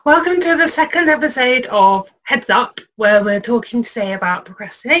Welcome to the second episode of Heads Up, where we're talking today about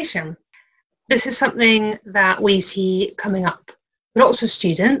procrastination. This is something that we see coming up with lots of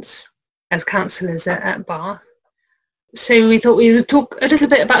students as counsellors at Bath. So we thought we would talk a little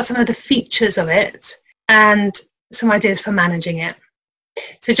bit about some of the features of it and some ideas for managing it.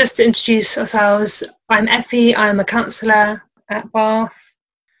 So just to introduce ourselves, I'm Effie, I'm a counsellor at Bath.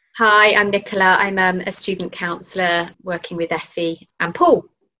 Hi, I'm Nicola, I'm a student counsellor working with Effie and Paul.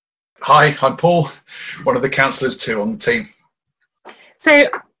 Hi, I'm Paul, one of the counsellors too on the team. So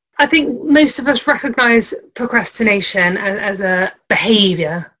I think most of us recognise procrastination as a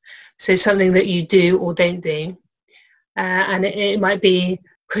behaviour, so something that you do or don't do. And it might be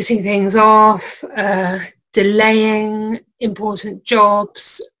putting things off, delaying important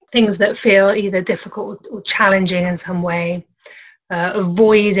jobs, things that feel either difficult or challenging in some way,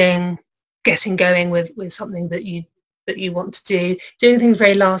 avoiding getting going with something that you want to do, doing things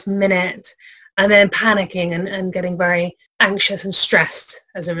very last minute, and then panicking and getting very anxious and stressed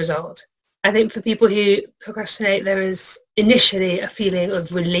as a result. I think for people who procrastinate, there is initially a feeling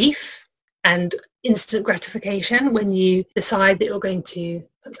of relief and instant gratification when you decide that you're going to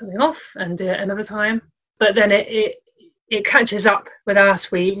put something off and do it another time. But then it catches up with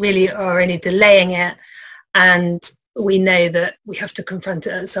us. We really are only delaying it, and we know that we have to confront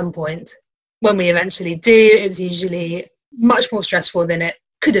it at some point. When we eventually do, it's usually much more stressful than it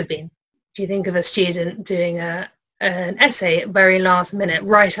could have been. If you think of a student doing an essay at very last minute,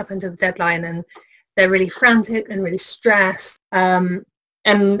 right up until the deadline, and they're really frantic and really stressed, and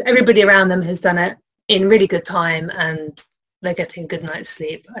everybody around them has done it in really good time and they're getting a good night's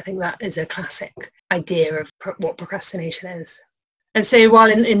sleep. I think that is a classic idea of what procrastination is. And so while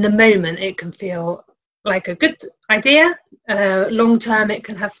in the moment it can feel like a good idea, long term it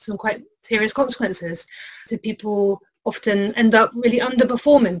can have some quite serious consequences. So people often end up really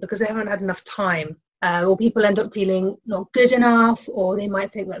underperforming because they haven't had enough time, or people end up feeling not good enough, or they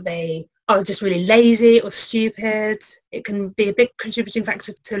might think that they are just really lazy or stupid. It can be a big contributing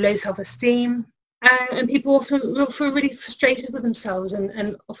factor to low self-esteem, and people often will feel really frustrated with themselves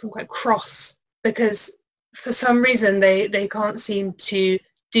and often quite cross because for some reason they can't seem to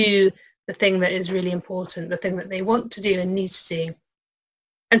do the thing that is really important, the thing that they want to do and need to do.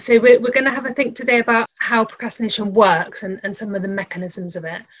 And so we're going to have a think today about how procrastination works and some of the mechanisms of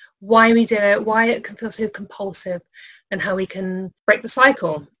it, why we do it, why it can feel so compulsive, and how we can break the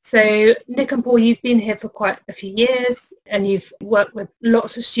cycle. So Nick and Paul, you've been here for quite a few years and you've worked with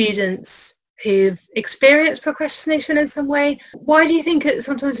lots of students who've experienced procrastination in some way. Why do you think it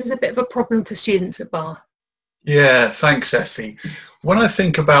sometimes is a bit of a problem for students at Bath? Yeah, thanks, Effie. When I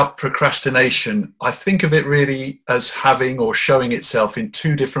think about procrastination, I think of it really as having or showing itself in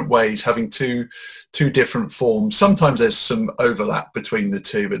two different ways, having two different forms. Sometimes there's some overlap between the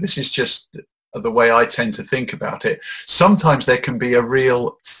two, but this is just the way I tend to think about it. Sometimes there can be a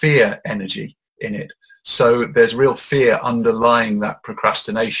real fear energy in it. So there's real fear underlying that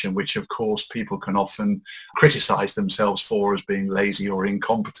procrastination, which of course people can often criticize themselves for as being lazy or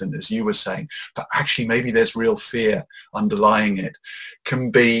incompetent, as you were saying. But actually maybe there's real fear underlying it. Can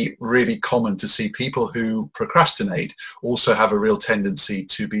be really common to see people who procrastinate also have a real tendency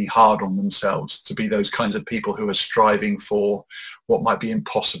to be hard on themselves, to be those kinds of people who are striving for what might be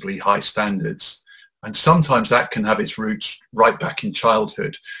impossibly high standards. And sometimes that can have its roots right back in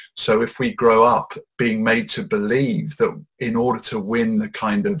childhood. So if we grow up being made to believe that in order to win the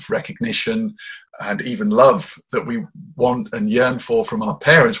kind of recognition and even love that we want and yearn for from our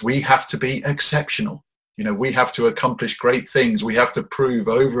parents, we have to be exceptional. You know, we have to accomplish great things. We have to prove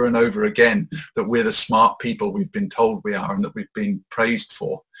over and over again that we're the smart people we've been told we are and that we've been praised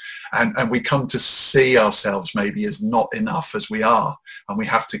for. And we come to see ourselves maybe as not enough as we are. And we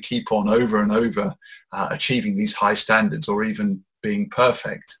have to keep on over and over achieving these high standards or even being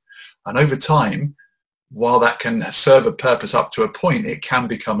perfect. And over time, while that can serve a purpose up to a point, it can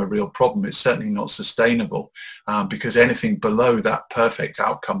become a real problem. It's certainly not sustainable because anything below that perfect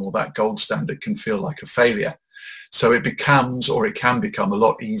outcome or that gold standard can feel like a failure. So it becomes, or it can become, a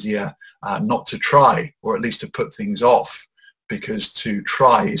lot easier not to try, or at least to put things off, because to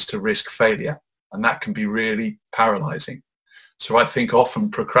try is to risk failure, and that can be really paralyzing. So I think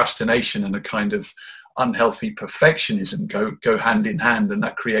often procrastination and a kind of unhealthy perfectionism go hand in hand, and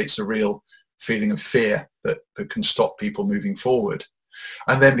that creates a real feeling of fear that can stop people moving forward.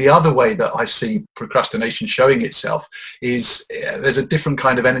 And then the other way that I see procrastination showing itself is there's a different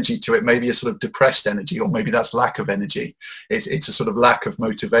kind of energy to it, maybe a sort of depressed energy, or maybe that's lack of energy. It's a sort of lack of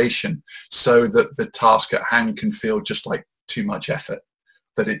motivation, so that the task at hand can feel just like too much effort,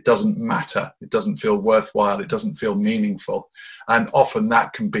 that it doesn't matter, it doesn't feel worthwhile, it doesn't feel meaningful. And often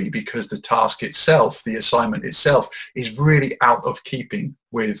that can be because the task itself, the assignment itself, is really out of keeping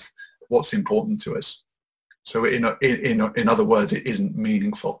with what's important to us. So in other words, it isn't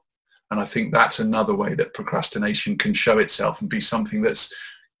meaningful. And I think that's another way that procrastination can show itself and be something that's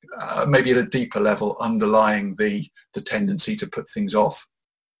maybe at a deeper level underlying the tendency to put things off.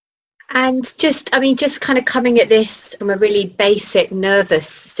 And just kind of coming at this from a really basic nervous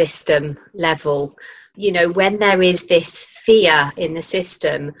system level, when there is this fear in the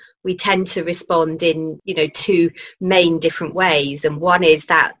system, we tend to respond in, two main different ways. And one is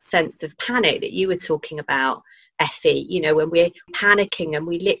that sense of panic that you were talking about, Effie, when we're panicking and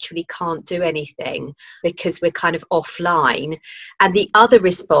we literally can't do anything because we're kind of offline. And the other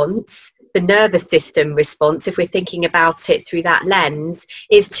response, the nervous system response, if we're thinking about it through that lens,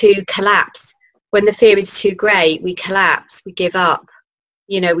 is to collapse. When the fear is too great, we collapse, we give up.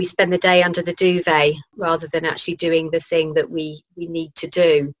 We spend the day under the duvet rather than actually doing the thing that we need to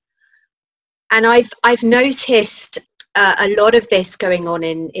do. And I've noticed a lot of this going on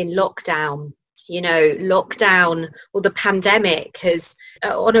in lockdown. Lockdown or the pandemic has,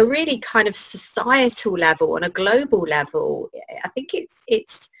 on a really kind of societal level, on a global level, I think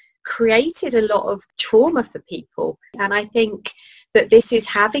it's created a lot of trauma for people. And I think that this is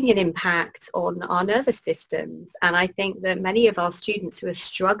having an impact on our nervous systems. And I think that many of our students who are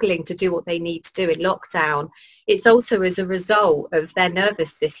struggling to do what they need to do in lockdown, it's also as a result of their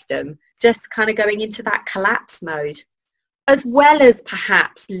nervous system just kind of going into that collapse mode, as well as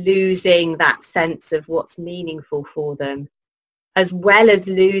perhaps losing that sense of what's meaningful for them, as well as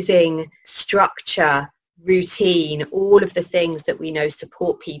losing structure, routine, all of the things that we know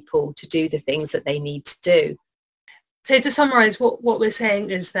support people to do the things that they need to do. So to summarise, what we're saying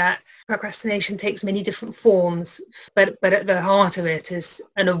is that procrastination takes many different forms, but at the heart of it is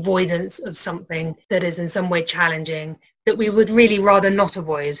an avoidance of something that is in some way challenging, that we would really rather not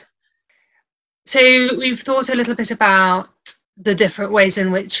avoid. So we've thought a little bit about the different ways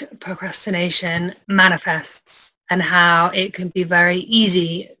in which procrastination manifests and how it can be very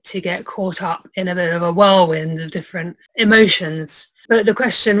easy to get caught up in a bit of a whirlwind of different emotions. But the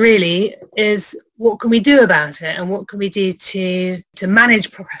question really is, what can we do about it, and what can we do to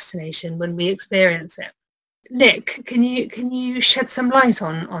manage procrastination when we experience it? Nick, can you shed some light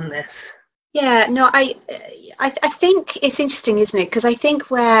on this? Yeah, no, I think it's interesting, isn't it? Because I think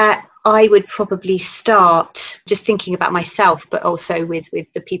where I would probably start, just thinking about myself, but also with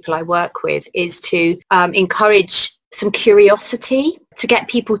the people I work with, is to encourage some curiosity, to get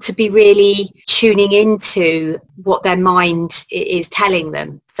people to be really tuning into what their mind is telling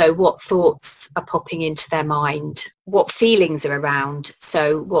them. So what thoughts are popping into their mind, what feelings are around,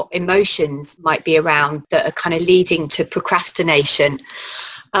 so what emotions might be around that are kind of leading to procrastination.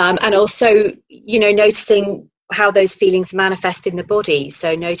 And also, noticing how those feelings manifest in the body.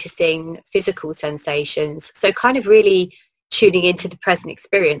 So noticing physical sensations. So kind of really tuning into the present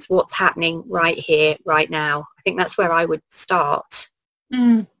experience, what's happening right here, right now. I think that's where I would start.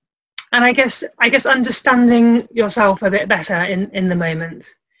 And I guess understanding yourself a bit better in the moment.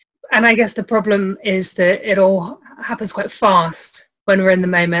 And I guess the problem is that it all happens quite fast when we're in the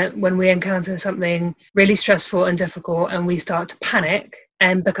moment, when we encounter something really stressful and difficult, and we start to panic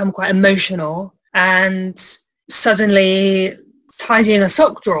and become quite emotional, and suddenly tidying a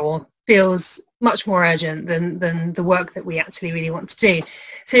sock drawer feels much more urgent than the work that we actually really want to do.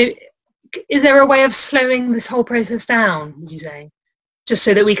 So is there a way of slowing this whole process down, would you say, just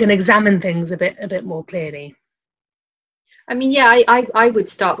so that we can examine things a bit more clearly? I mean, yeah, I would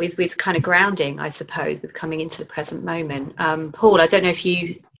start with kind of grounding, I suppose, with coming into the present moment. Paul, I don't know if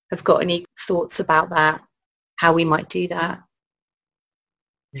you have got any thoughts about that, how we might do that.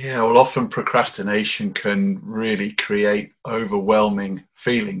 Yeah, well, often procrastination can really create overwhelming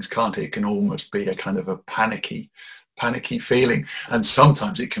feelings, can't it? It can almost be a kind of a panicky feeling. And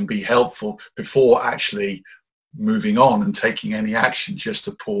sometimes it can be helpful before actually moving on and taking any action, just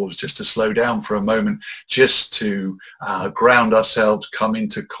to pause, just to slow down for a moment, just to ground ourselves, come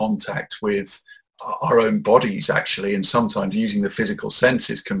into contact with our own bodies actually, and sometimes using the physical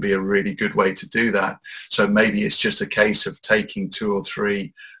senses can be a really good way to do that. So maybe it's just a case of taking 2 or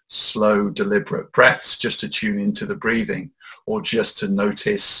 3 slow deliberate breaths just to tune into the breathing, or just to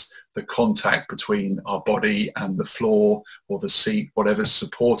notice the contact between our body and the floor or the seat, whatever's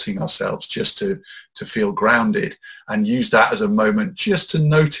supporting ourselves, just to feel grounded, and use that as a moment just to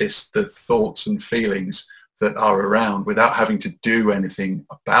notice the thoughts and feelings that are around without having to do anything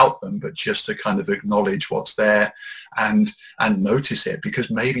about them, but just to kind of acknowledge what's there and notice it, because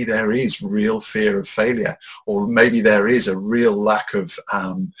maybe there is real fear of failure, or maybe there is a real lack of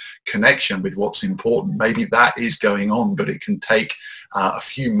connection with what's important. Maybe that is going on, but it can take a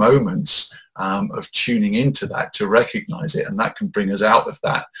few moments of tuning into that to recognize it, and that can bring us out of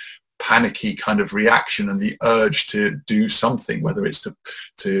that panicky kind of reaction and the urge to do something, whether it's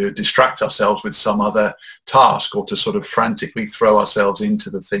to distract ourselves with some other task or to sort of frantically throw ourselves into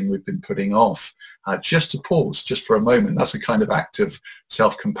the thing we've been putting off. Just to pause, just for a moment. That's a kind of act of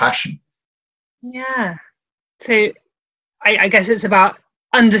self-compassion. Yeah. So I guess it's about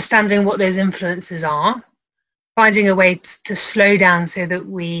understanding what those influences are, finding a way to slow down so that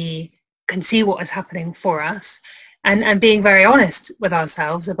we can see what is happening for us, and being very honest with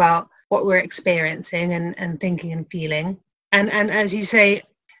ourselves about what we're experiencing and thinking and feeling. And as you say,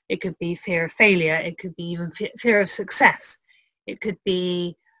 it could be fear of failure. It could be even fear of success. It could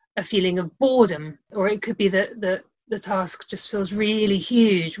be a feeling of boredom, or it could be that the task just feels really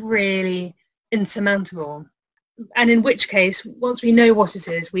huge, really insurmountable. And in which case, once we know what it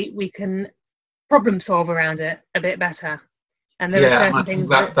is, we can problem solve around it a bit better. And there are certain things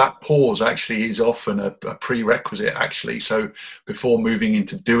that pause actually is often a prerequisite, actually. So before moving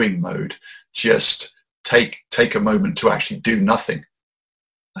into doing mode, just take a moment to actually do nothing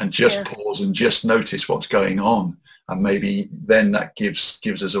and just pause and just notice what's going on. And maybe then that gives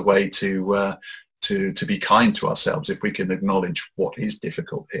us a way to be kind to ourselves if we can acknowledge what is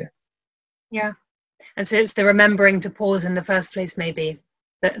difficult here. Yeah. And so it's the remembering to pause in the first place, maybe,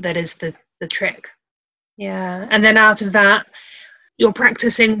 that is the trick. Yeah. And then out of that, you're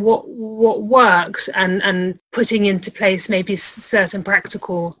practicing what works and putting into place maybe certain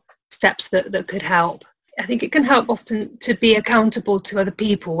practical steps that could help. I think it can help often to be accountable to other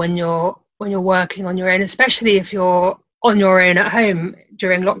people when you're working on your own, especially if you're on your own at home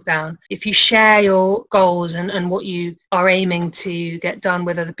during lockdown. If you share your goals and what you are aiming to get done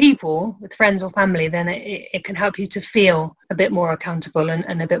with other people, with friends or family, then it can help you to feel a bit more accountable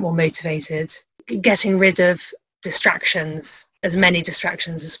and a bit more motivated. Getting rid of distractions, as many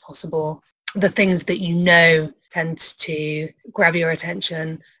distractions as possible, the things that you know tend to grab your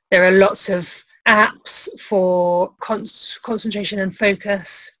attention. There are lots of apps for concentration and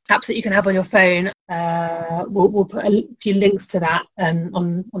focus, apps that you can have on your phone. We'll put a few links to that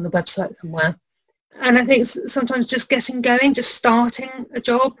on the website somewhere. And I think sometimes just getting going, just starting a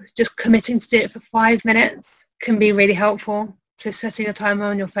job, just committing to do it for 5 minutes can be really helpful. So setting a timer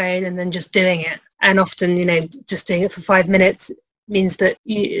on your phone and then just doing it. And often, just doing it for 5 minutes means that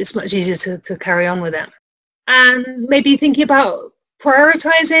it's much easier to carry on with it. And maybe thinking about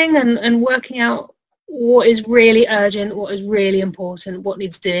prioritizing and working out what is really urgent, what is really important, what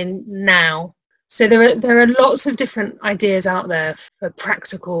needs doing now. So there are lots of different ideas out there for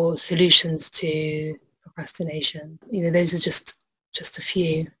practical solutions to procrastination. Those are just a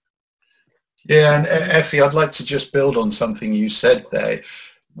few. Yeah, and Effie, I'd like to just build on something you said there.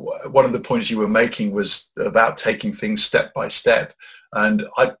 One of the points you were making was about taking things step by step. And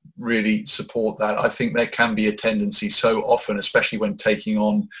I really support that. I think there can be a tendency so often, especially when taking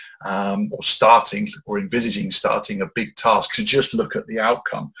on or starting or envisaging starting a big task, to just look at the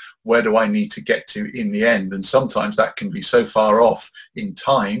outcome. Where do I need to get to in the end? And sometimes that can be so far off in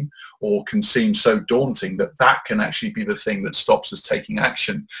time or can seem so daunting that can actually be the thing that stops us taking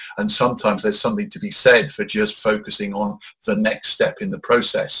action. And sometimes there's something to be said for just focusing on the next step in the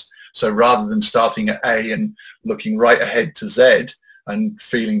process. So rather than starting at A and looking right ahead to Z, and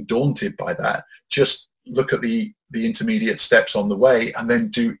feeling daunted by that, just look at the intermediate steps on the way and then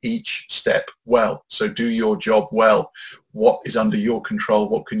do each step well. So do your job well. What is under your control?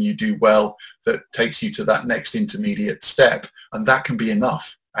 What can you do well that takes you to that next intermediate step? And that can be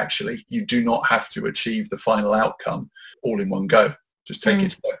enough, actually. You do not have to achieve the final outcome all in one go. Just take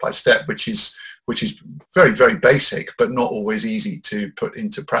it step by step, which is very, very basic, but not always easy to put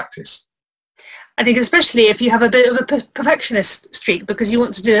into practice. I think especially if you have a bit of a perfectionist streak, because you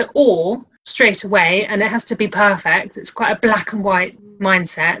want to do it all straight away and it has to be perfect. It's quite a black and white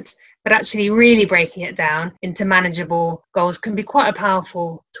mindset, but actually really breaking it down into manageable goals can be quite a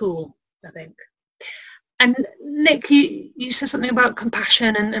powerful tool, I think. And Nick, you said something about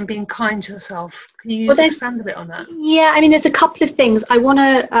compassion and being kind to yourself. Can you expand a bit on that? Yeah, there's a couple of things. I want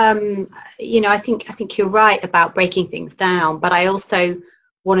to, I think you're right about breaking things down, but I also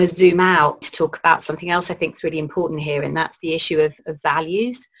want to zoom out to talk about something else I think is really important here, and that's the issue of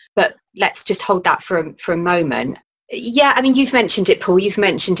values. But let's just hold that for a moment. Yeah, you've mentioned it, Paul, you've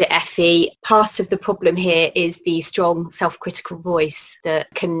mentioned it, Effie. Part of the problem here is the strong self-critical voice that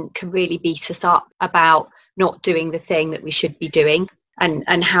can really beat us up about not doing the thing that we should be doing,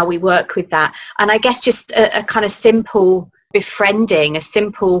 and how we work with that. And I guess just a kind of simple befriending, a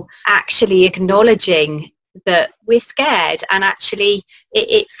simple actually acknowledging that we're scared, and actually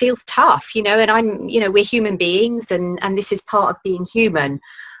it feels tough, you know, and we're human beings, and this is part of being human.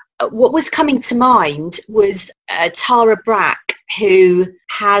 What was coming to mind was Tara Brach, who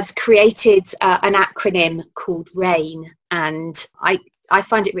has created an acronym called RAIN, and I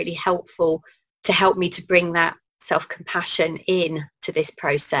find it really helpful to help me to bring that self-compassion in to this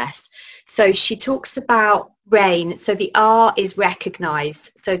process. So she talks about RAIN. So the R is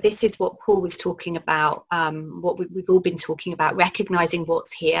recognise. So this is what Paul was talking about, what we've all been talking about, recognising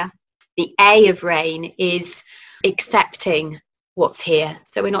what's here. The A of RAIN is accepting what's here.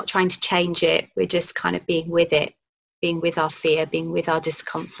 So we're not trying to change it. We're just kind of being with it, being with our fear, being with our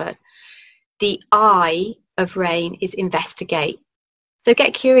discomfort. The I of RAIN is investigate. So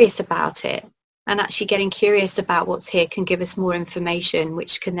get curious about it. And actually getting curious about what's here can give us more information,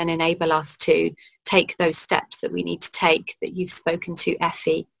 which can then enable us to take those steps that we need to take, that you've spoken to,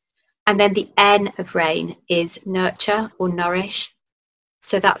 Effie. And then the N of RAIN is nurture or nourish.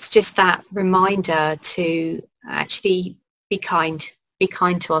 So that's just that reminder to actually be kind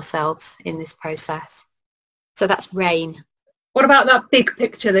to ourselves in this process. So that's RAIN. What about that big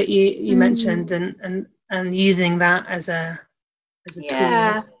picture that you mentioned, and using that as a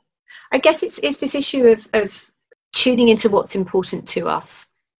tool? I guess it's this issue of tuning into what's important to us.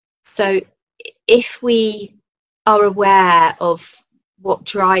 So if we are aware of what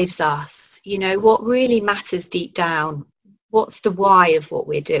drives us, you know, what really matters deep down, what's the why of what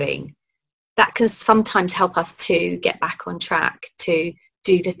we're doing, that can sometimes help us to get back on track, to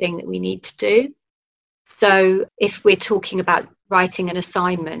do the thing that we need to do. So if we're talking about writing an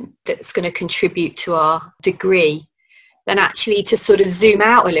assignment that's going to contribute to our degree, then actually to sort of zoom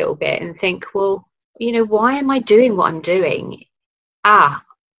out a little bit and think, well, you know, why am I doing what I'm doing?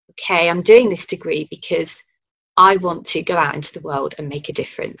 Okay, I'm doing this degree because I want to go out into the world and make a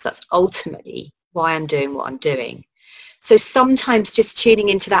difference. That's ultimately why I'm doing what I'm doing. So sometimes just tuning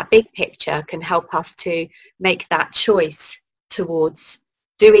into that big picture can help us to make that choice towards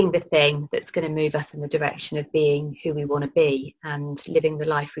doing the thing that's going to move us in the direction of being who we want to be and living the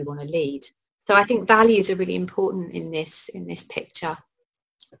life we want to lead. So I think values are really important in this picture.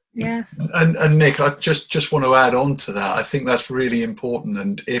 Yes. And Nick, I just want to add on to that. I think that's really important.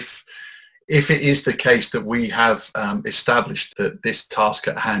 And if it is the case that we have established that this task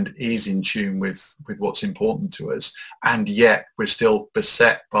at hand is in tune with what's important to us, and yet we're still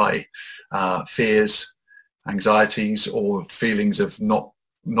beset by fears, anxieties, or feelings of not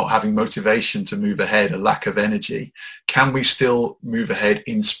having motivation to move ahead, a lack of energy, can we still move ahead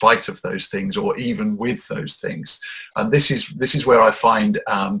in spite of those things, or even with those things? And this is where I find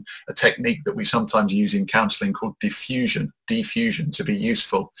a technique that we sometimes use in counselling called diffusion to be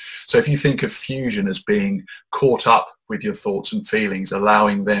useful. So if you think of fusion as being caught up with your thoughts and feelings,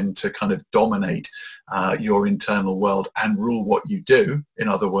 allowing them to kind of dominate your internal world and rule what you do, in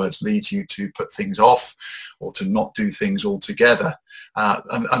other words, lead you to put things off or to not do things altogether,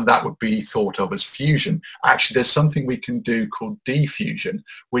 and that would be thought of as fusion. Actually, there's something we can do called diffusion,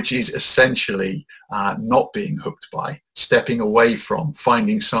 which is essentially not being hooked by, stepping away from,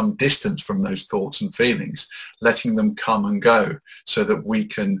 finding some distance from those thoughts and feelings, letting them come and go so that we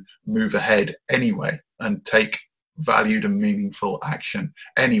can move ahead anyway and take valued and meaningful action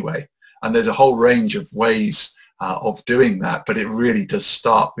anyway. And there's a whole range of ways of doing that, but it really does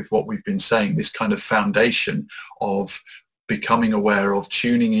start with what we've been saying, this kind of foundation of becoming aware of,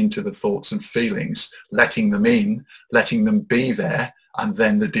 tuning into the thoughts and feelings, letting them in, letting them be there, and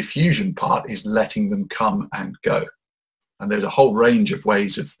then the diffusion part is letting them come and go. And there's a whole range of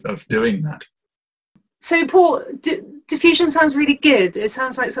ways of doing that. So Paul, diffusion sounds really good. It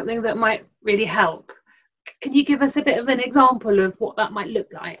sounds like something that might really help. Can you give us a bit of an example of what that might look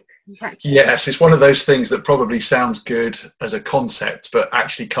like? Yes, it's one of those things that probably sounds good as a concept, but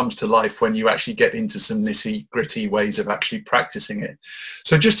actually comes to life when you actually get into some nitty-gritty ways of actually practicing it.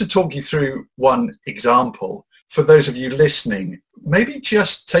 So just to talk you through one example, for those of you listening, maybe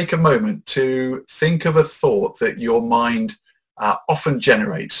just take a moment to think of a thought that your mind often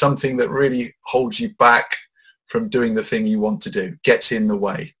generates, something that really holds you back from doing the thing you want to do, gets in the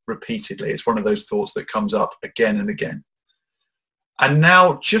way repeatedly. It's one of those thoughts that comes up again and again. And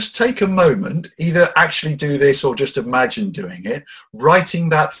now just take a moment, either actually do this or just imagine doing it, writing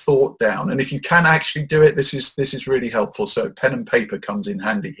that thought down. And if you can actually do it, this is really helpful. So pen and paper comes in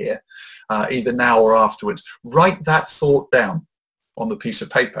handy here, either now or afterwards. Write that thought down on the piece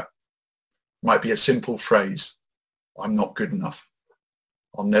of paper. It might be a simple phrase. I'm not good enough.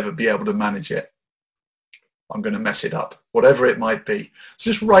 I'll never be able to manage it. I'm going to mess it up, whatever it might be.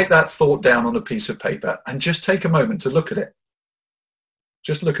 So just write that thought down on a piece of paper and just take a moment to look at it.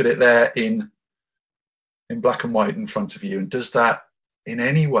 Just look at it there in black and white in front of you. And does that in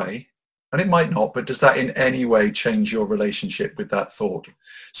any way, and it might not, but does that in any way change your relationship with that thought?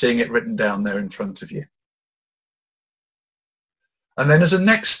 Seeing it written down there in front of you. And then as a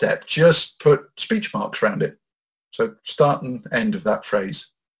next step, just put speech marks around it. So start and end of that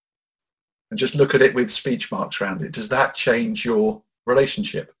phrase. And just look at it with speech marks around it. Does that change your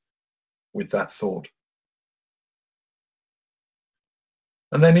relationship with that thought?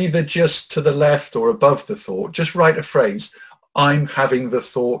 And then either just to the left or above the thought, just write a phrase. I'm having the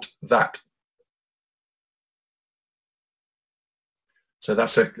thought that. So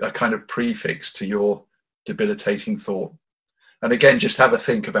that's a kind of prefix to your debilitating thought. And again, just have a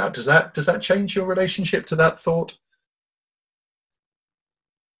think about, does that change your relationship to that thought?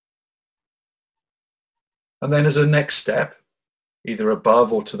 And then as a next step, either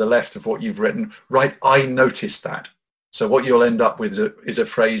above or to the left of what you've written, write, I noticed that. So what you'll end up with is a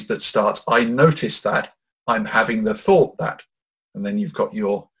phrase that starts, I noticed that, I'm having the thought that. And then you've got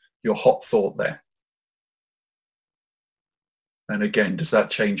your hot thought there. And again, does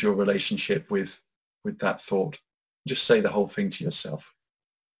that change your relationship with that thought? Just say the whole thing to yourself.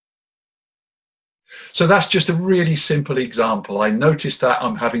 So that's just a really simple example. I noticed that,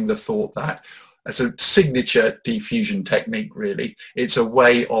 I'm having the thought that. It's a signature diffusion technique, really. It's a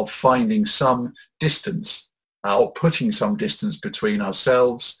way of finding some distance or putting some distance between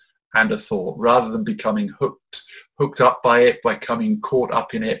ourselves and a thought, rather than becoming hooked up by it, becoming caught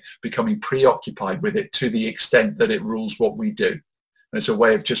up in it, becoming preoccupied with it to the extent that it rules what we do. And it's a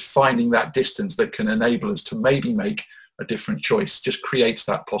way of just finding that distance that can enable us to maybe make a different choice, just creates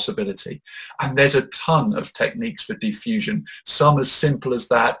that possibility. And there's a ton of techniques for diffusion, some as simple as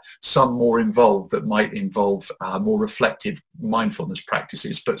that, some more involved that might involve more reflective mindfulness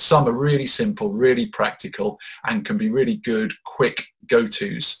practices, but some are really simple, really practical, and can be really good, quick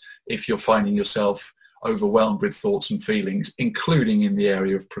go-tos if you're finding yourself overwhelmed with thoughts and feelings, including in the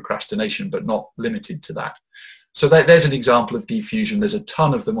area of procrastination, but not limited to that. So there's an example of diffusion. There's a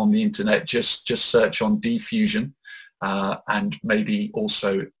ton of them on the internet. Just search on diffusion. And maybe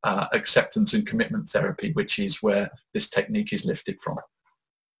also acceptance and commitment therapy, which is where this technique is lifted from.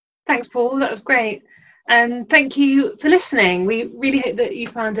 Thanks, Paul. That was great. And thank you for listening. We really hope that you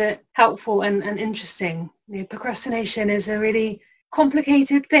found it helpful and interesting. Procrastination is a really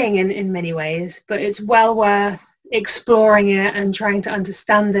complicated thing in many ways, but it's well worth exploring it and trying to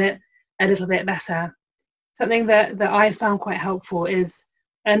understand it a little bit better. Something that I found quite helpful is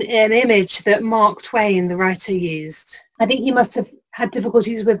an image that Mark Twain, the writer, used. I think he must have had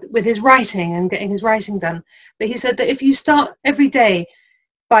difficulties with his writing and getting his writing done. But he said that if you start every day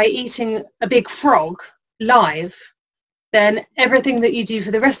by eating a big frog live, then everything that you do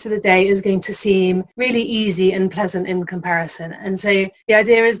for the rest of the day is going to seem really easy and pleasant in comparison. And so the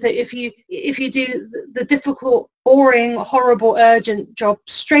idea is that if you do the difficult, boring, horrible, urgent job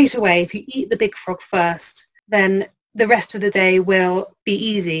straight away, if you eat the big frog first, then the rest of the day will be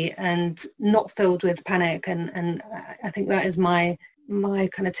easy and not filled with panic. And I think that is my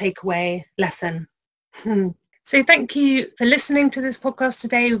kind of takeaway lesson. So thank you for listening to this podcast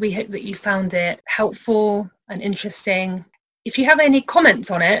today. We hope that you found it helpful and interesting. If you have any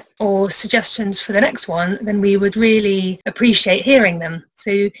comments on it or suggestions for the next one, then we would really appreciate hearing them.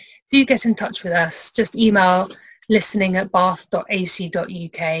 So do get in touch with us. Just email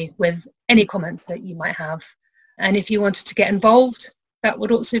listening@bath.ac.uk with any comments that you might have. And if you wanted to get involved, that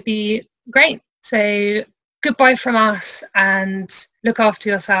would also be great. So goodbye from us, and look after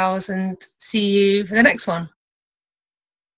yourselves, and see you for the next one.